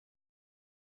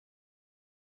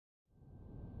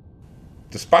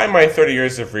Despite my 30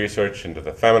 years of research into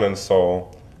the feminine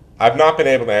soul, I've not been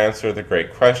able to answer the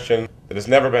great question that has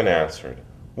never been answered.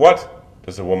 What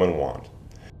does a woman want?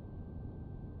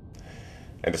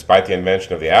 And despite the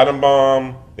invention of the atom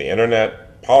bomb, the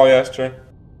internet, polyester,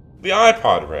 the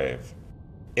iPod rave,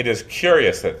 it is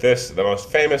curious that this, the most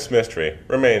famous mystery,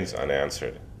 remains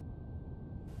unanswered.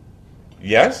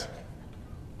 Yes?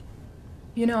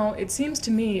 You know, it seems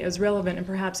to me as relevant and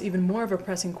perhaps even more of a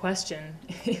pressing question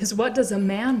is, what does a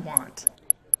man want?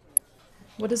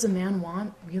 What does a man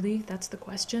want? Really? That's the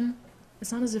question?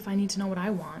 It's not as if I need to know what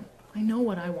I want. I know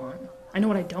what I want. I know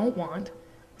what I don't want.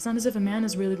 It's not as if a man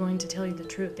is really going to tell you the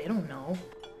truth. They don't know.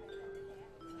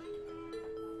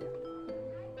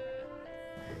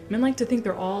 Men like to think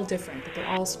they're all different, that they're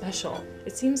all special.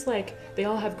 It seems like they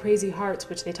all have crazy hearts,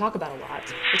 which they talk about a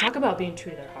lot. They talk about being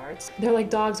true to their hearts. They're like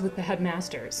dogs with the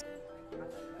headmasters.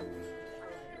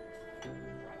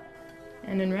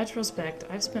 And in retrospect,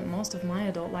 I've spent most of my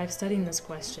adult life studying this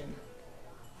question.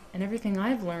 And everything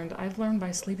I've learned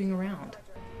by sleeping around.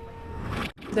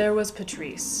 There was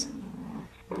Patrice.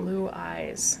 Blue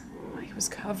eyes. He was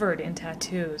covered in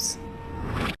tattoos.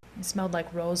 He smelled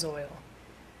like rose oil.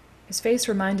 His face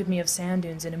reminded me of sand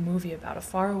dunes in a movie about a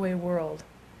faraway world.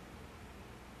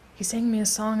 He sang me a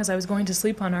song as I was going to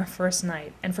sleep on our first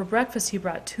night, and for breakfast he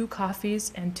brought 2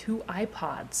 coffees and 2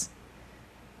 iPods.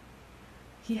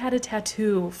 He had a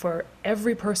tattoo for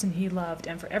every person he loved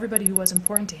and for everybody who was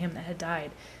important to him that had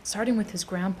died, starting with his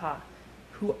grandpa,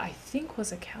 who I think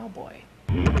was a cowboy.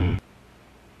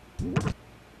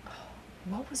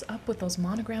 What was up with those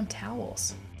monogrammed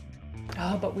towels?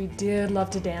 Oh, but we did love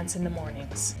to dance in the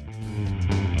mornings.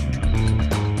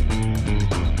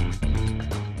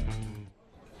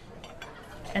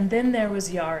 And then there was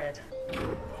Yared.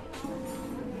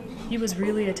 He was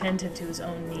really attentive to his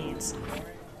own needs.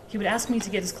 He would ask me to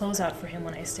get his clothes out for him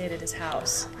when I stayed at his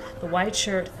house. The white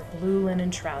shirt, the blue linen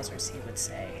trousers, he would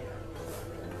say.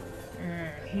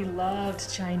 He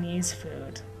loved Chinese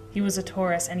food. He was a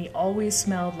Taurus, and he always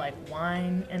smelled like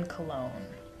wine and cologne.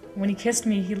 When he kissed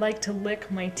me, he liked to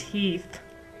lick my teeth.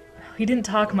 He didn't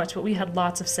talk much, but we had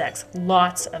lots of sex.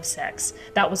 Lots of sex.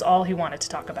 That was all he wanted to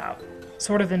talk about.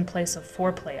 Sort of in place of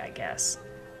foreplay, I guess.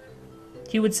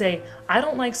 He would say, "I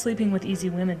don't like sleeping with easy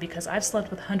women because I've slept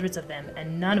with hundreds of them,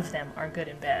 and none of them are good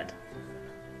in bed."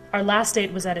 Our last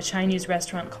date was at a Chinese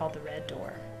restaurant called the Red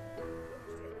Door.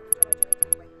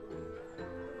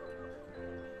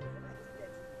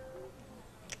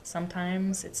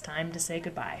 Sometimes it's time to say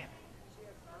goodbye.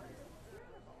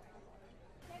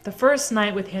 The first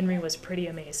night with Henry was pretty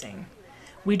amazing.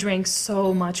 We drank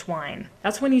so much wine.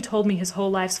 That's when he told me his whole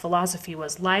life's philosophy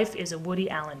was life is a Woody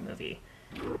Allen movie.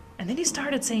 And then he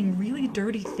started saying really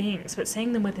dirty things, but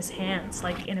saying them with his hands,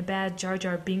 like in a bad Jar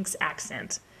Jar Binks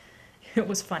accent. It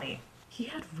was funny. He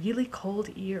had really cold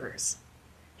ears.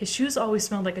 His shoes always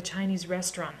smelled like a Chinese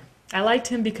restaurant. I liked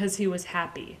him because he was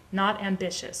happy, not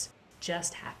ambitious,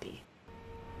 just happy.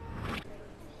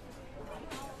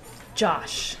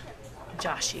 Joshy.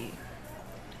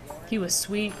 He was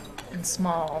sweet and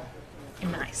small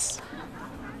and nice.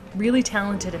 Really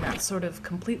talented in that sort of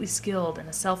completely skilled in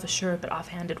a self-assured but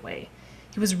offhanded way.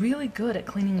 He was really good at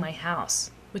cleaning my house,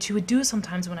 which he would do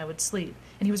sometimes when I would sleep,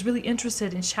 and he was really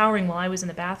interested in showering while I was in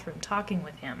the bathroom talking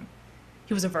with him.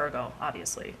 He was a Virgo,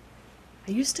 obviously.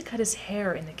 I used to cut his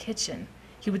hair in the kitchen.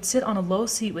 He would sit on a low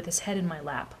seat with his head in my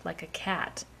lap, like a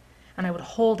cat, and I would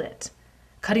hold it,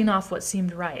 cutting off what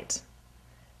seemed right.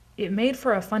 It made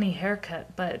for a funny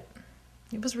haircut, but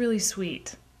it was really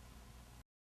sweet.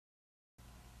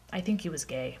 I think he was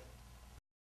gay.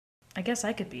 I guess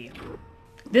I could be.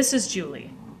 This is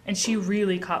Julie, and she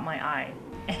really caught my eye,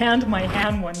 and my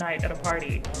hand one night at a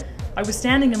party. I was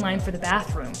standing in line for the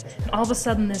bathroom, and all of a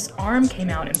sudden this arm came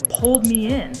out and pulled me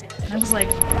in. And I was like,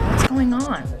 "What's going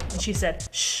on?" And she said,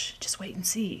 "Shh, just wait and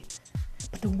see."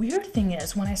 But the weird thing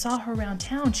is, when I saw her around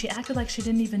town, she acted like she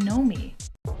didn't even know me.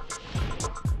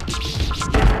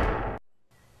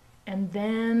 And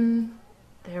then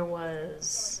there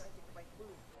was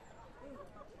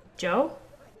Joe?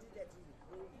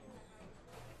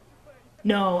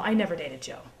 No, I never dated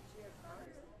Joe.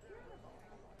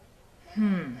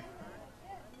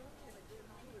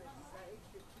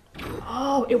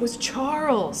 Oh, it was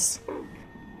Charles.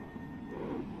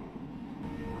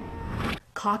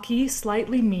 Cocky,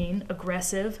 slightly mean,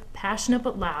 aggressive, passionate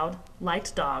but loud,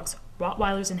 liked dogs,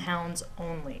 Rottweilers and hounds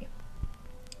only.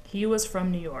 He was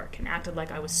from New York and acted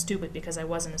like I was stupid because I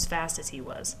wasn't as fast as he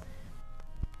was.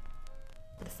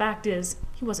 But the fact is,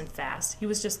 he wasn't fast. He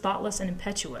was just thoughtless and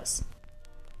impetuous.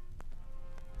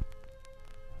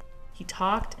 He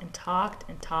talked and talked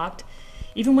and talked.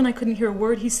 Even when I couldn't hear a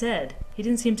word he said, he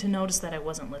didn't seem to notice that I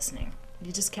wasn't listening.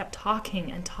 He just kept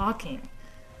talking and talking.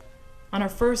 On our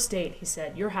first date, he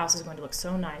said, "Your house is going to look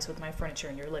so nice with my furniture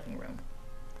in your living room."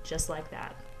 Just like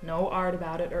that. No art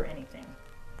about it or anything.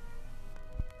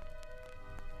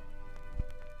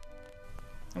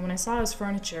 And when I saw his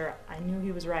furniture, I knew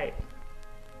he was right.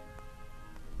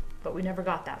 But we never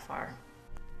got that far.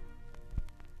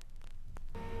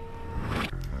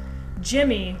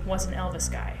 Jimmy was an Elvis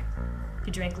guy.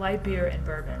 He drank light beer and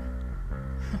bourbon.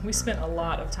 We spent a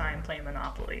lot of time playing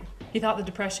Monopoly. He thought the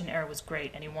Depression era was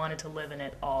great and he wanted to live in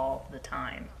it all the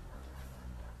time.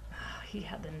 He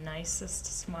had the nicest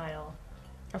smile.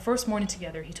 Our first morning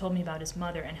together, he told me about his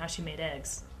mother and how she made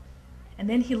eggs. And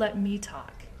then he let me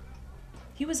talk.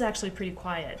 He was actually pretty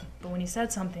quiet, but when he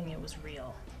said something, it was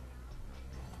real.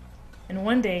 And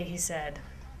one day he said,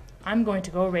 "I'm going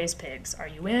to go raise pigs. Are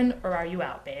you in or are you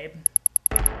out, babe?"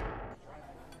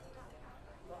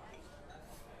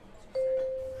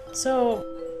 So,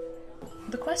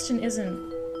 the question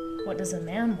isn't, what does a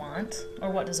man want, or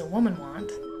what does a woman want?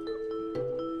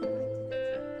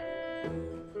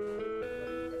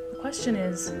 The question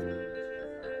is,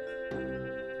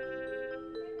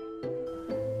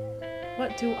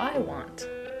 what do I want?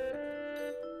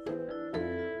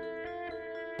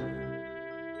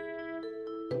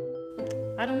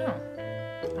 I don't know.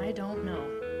 I don't know.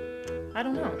 I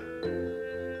don't know.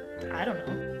 I don't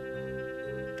know.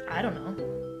 I don't know.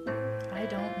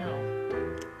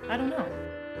 I don't know.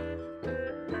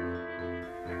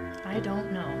 I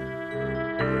don't know.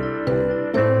 I don't know.